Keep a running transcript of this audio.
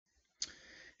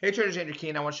Hey traders, Andrew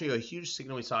Keen. I want to show you a huge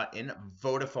signal we saw in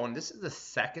Vodafone. This is the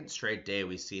second straight day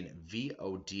we've seen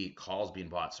VOD calls being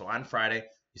bought. So on Friday,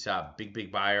 you saw a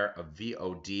big buyer of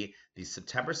VOD. The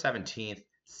September 17th,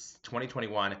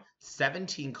 2021,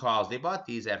 17 calls. They bought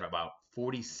these at about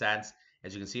 40 cents.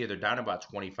 As you can see here, they're down to about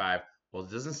 25. Well,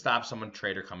 it doesn't stop some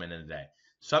trader coming in today.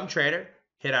 Some trader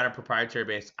hit on a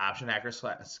proprietary-based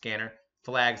OptionHacker scanner,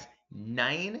 flags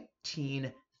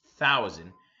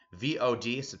 19,000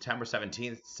 VOD September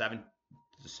 17th,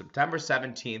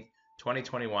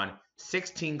 2021,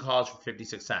 16 calls for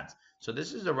 56 cents. So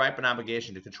this is a ripe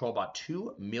obligation to control about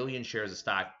 2 million shares of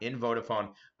stock in Vodafone.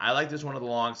 I like this one on the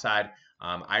long side.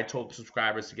 I told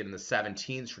subscribers to get in the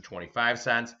 17s for 25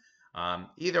 cents.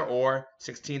 Either or,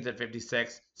 16s at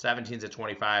 56, 17s at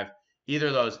 25. Either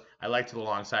of those, I like to the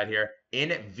long side here. In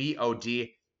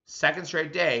VOD, second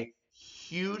straight day,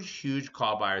 huge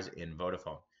call buyers in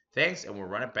Vodafone. Thanks, and we'll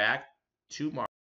run it back tomorrow.